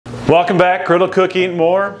Welcome back, Griddle, Cook, Eat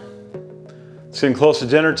More. It's getting close to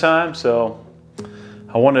dinner time, so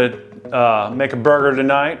I wanted to make a burger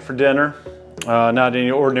tonight for dinner. Not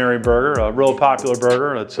any ordinary burger, a real popular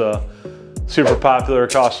burger. It's super popular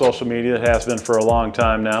across social media. It has been for a long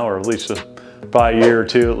time now, or at least by a year or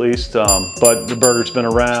two at least. But the burger's been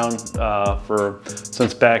around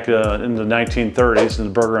since back in the 1930s, and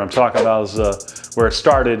the burger I'm talking about is where it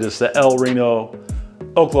started, is the Reno,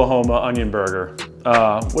 Oklahoma onion burger.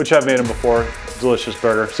 Which I've made them before, delicious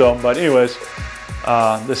burger. But anyways,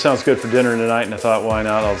 this sounds good for dinner tonight, and I thought, why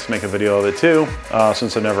not? I'll just make a video of it too,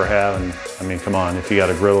 since I never have. And I mean, come on, if you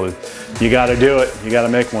got a griddle, you got to do it. You got to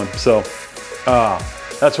make one. So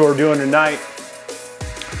that's what we're doing tonight.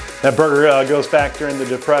 That burger goes back during the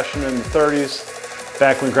Depression in the 30s,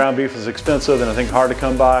 back when ground beef was expensive and I think hard to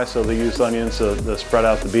come by. So they used onions to spread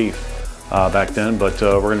out the beef back then. But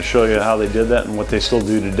we're going to show you how they did that and what they still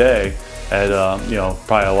do today at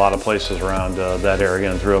probably a lot of places around that area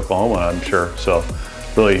and through Oklahoma, I'm sure. So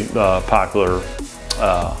really popular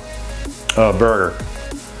burger.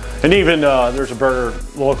 And even there's a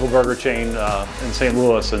local burger chain in St.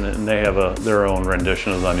 Louis, and they have their own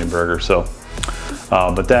rendition of the onion burger. So,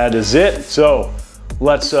 but that is it. So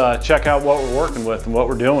let's check out what we're working with and what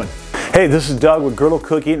we're doing. Hey, this is Doug with Griddle,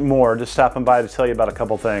 Cook, Eat More. Just stopping by to tell you about a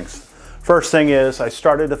couple things. First thing is, I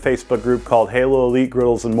started a Facebook group called Halo Elite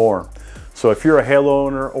Griddles and More. So if you're a Halo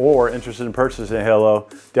owner or interested in purchasing a Halo,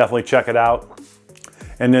 definitely check it out.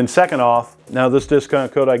 And then second off, now this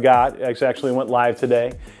discount code I got actually went live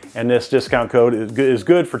today, and this discount code is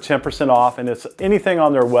good for 10% off, and it's anything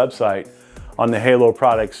on their website, on the Halo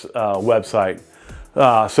Products website.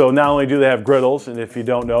 So not only do they have griddles, and if you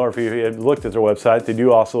don't know, or if you have looked at their website, they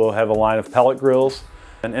do also have a line of pellet grills,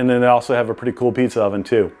 and then they also have a pretty cool pizza oven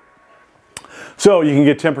too. So you can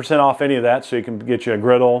get 10% off any of that, so you can get you a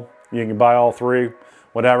griddle, you can buy all three,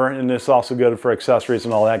 whatever, and it's also good for accessories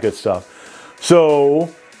and all that good stuff. So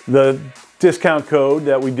the discount code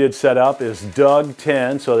that we did set up is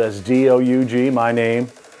Doug10, so that's D-O-U-G, my name,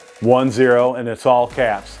 10, and it's all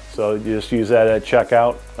caps. So you just use that at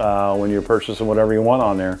checkout when you're purchasing whatever you want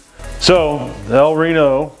on there. So the El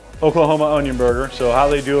Reno, Oklahoma onion burger. So how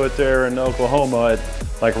they do it there in Oklahoma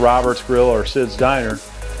at like Robert's Grill or Sid's Diner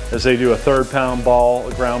is they do a 1/3 pound ball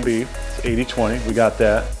of ground beef. It's 80-20, we got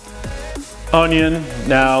that. Onion,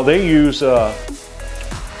 now they use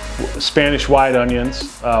Spanish white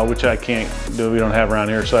onions, which I can't do, we don't have around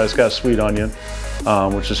here, so I just got a sweet onion,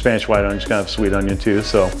 which is Spanish white onion, kind of sweet onion too.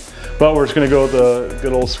 So, but we're just gonna go with the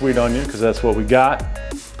good old sweet onion because that's what we got.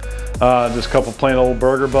 Just a couple plain old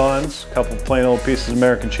burger buns, a couple plain old pieces of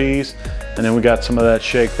American cheese, and then we got some of that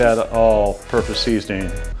Shake That all-purpose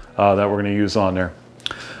seasoning that we're gonna use on there.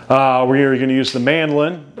 We're going to use the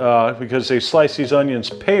mandolin because they slice these onions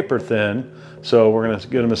paper thin, so we're going to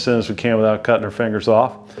get them as thin as we can without cutting our fingers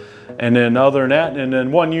off. And then other than that, and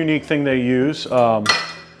then one unique thing they use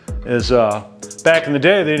is back in the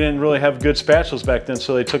day they didn't really have good spatulas back then,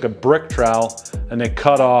 so they took a brick trowel and they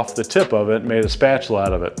cut off the tip of it and made a spatula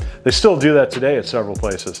out of it. They still do that today at several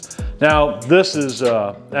places. Now this is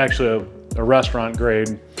actually a restaurant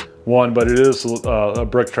grade one, but it is a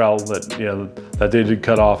brick trowel that that they did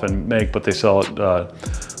cut off and make, but they sell it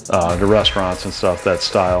to restaurants and stuff, that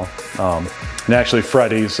style. And actually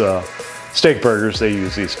Freddy's steak burgers, they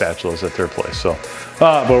use these spatulas at their place. So,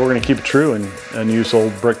 but we're gonna keep it true and use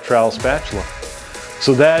old brick trowel spatula.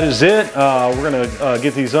 So that is it. We're gonna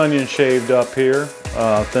get these onions shaved up here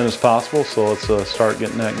thin as possible. So let's start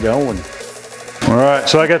getting that going. All right,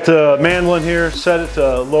 so I got the mandolin here, set it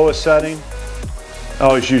to lowest setting.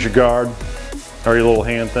 Always use your guard or your little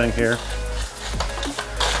hand thing here.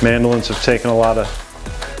 Mandolins have taken a lot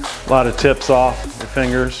of tips off your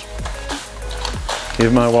fingers.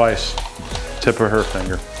 Even my wife's tip of her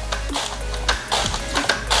finger.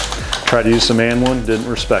 Tried to use the mandolin, didn't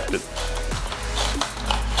respect it.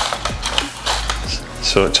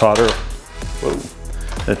 So it taught her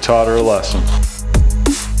a lesson.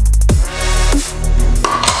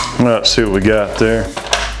 Let's see what we got there.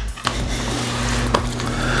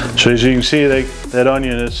 So as you can see, that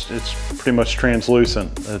onion it's pretty much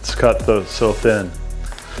translucent. It's cut so thin.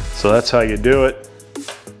 So that's how you do it.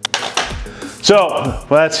 So well,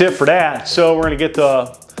 that's it for that. So we're gonna get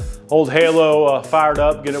the old Halo fired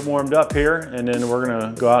up, get it warmed up here, and then we're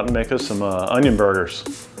gonna go out and make us some onion burgers.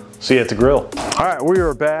 See you at the grill. All right, we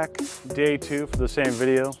are back, day 2 for the same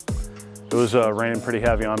video. It was raining pretty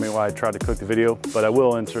heavy on me while I tried to cook the video, but I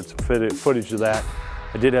will insert some footage of that.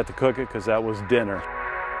 I did have to cook it because that was dinner.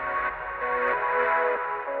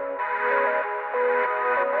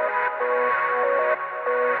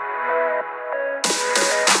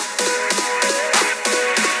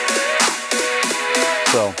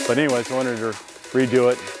 So, but anyways, I wanted to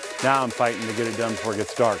redo it. Now I'm fighting to get it done before it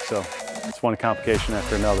gets dark. So it's one complication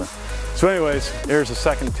after another. So anyways, here's a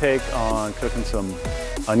second take on cooking some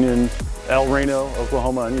onion, El Reno,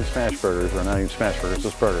 Oklahoma onion smash burgers, or not even smash burgers,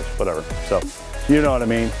 just burgers, whatever. So you know what I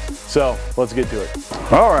mean. So let's get to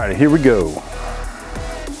it. All right, here we go.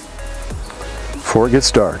 Before it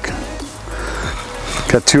gets dark.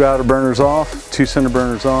 Got 2 outer burners off, 2 center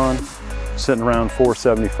burners on, sitting around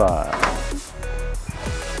 475.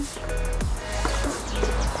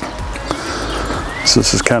 So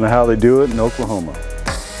this is kind of how they do it in Oklahoma.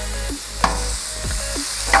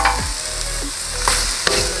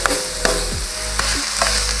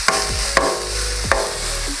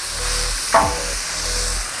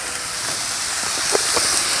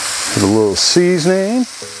 Put a little seasoning.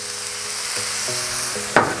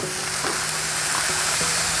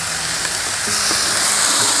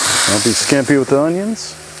 Don't be skimpy with the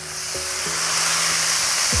onions.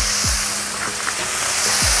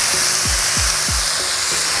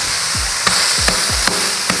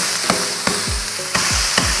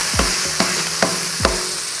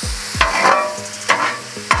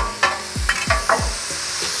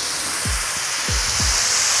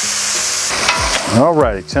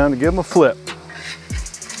 Alrighty, time to give them a flip.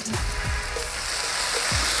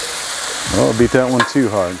 Oh, I beat that one too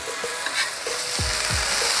hard.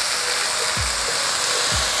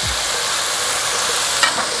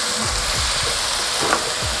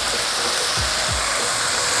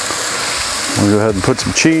 We'll go ahead and put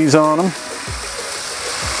some cheese on them.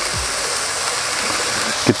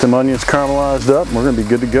 Get them onions caramelized up and we're going to be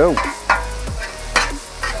good to go.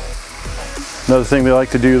 Another thing they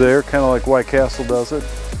like to do there, kind of like White Castle does it.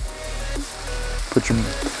 Put your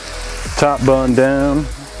top bun down,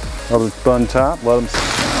 other bun top, let them.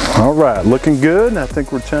 All right, looking good. I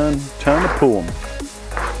think we're time to pull them.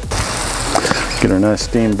 Get our nice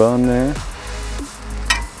steamed bun there.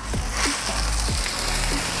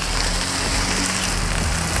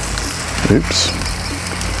 Oops.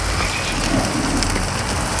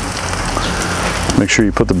 Make sure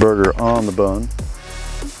you put the burger on the bun.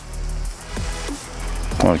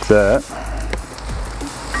 Like that.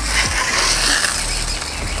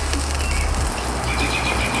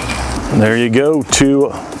 And there you go,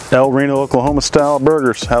 2 El Reno, Oklahoma style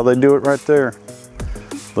burgers. How they do it right there.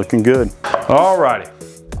 Looking good. Alrighty,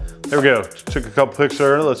 there we go. Took a couple pics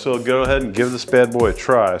earlier. Let's go ahead and give this bad boy a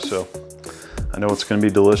try. So I know it's gonna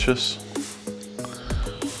be delicious.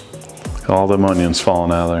 All them onions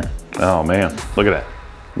falling out of there. Oh man, look at that.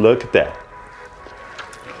 Look at that.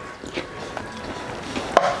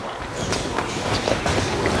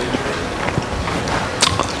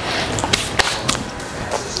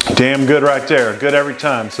 Damn good right there, good every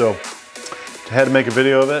time. So I had to make a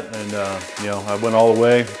video of it, and you know, I went all the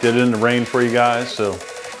way, did it in the rain for you guys, so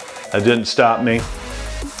that didn't stop me.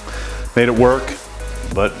 Made it work,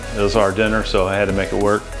 but it was our dinner, so I had to make it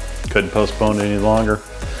work. Couldn't postpone it any longer.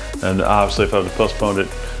 And obviously if I would have postponed it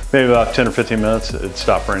maybe about 10 or 15 minutes, it'd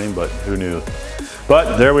stop raining, but who knew.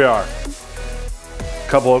 But there we are. A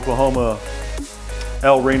couple Oklahoma,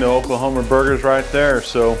 El Reno, Oklahoma burgers right there.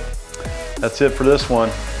 So that's it for this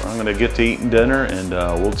one. I'm gonna get to eating dinner, and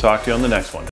we'll talk to you on the next one.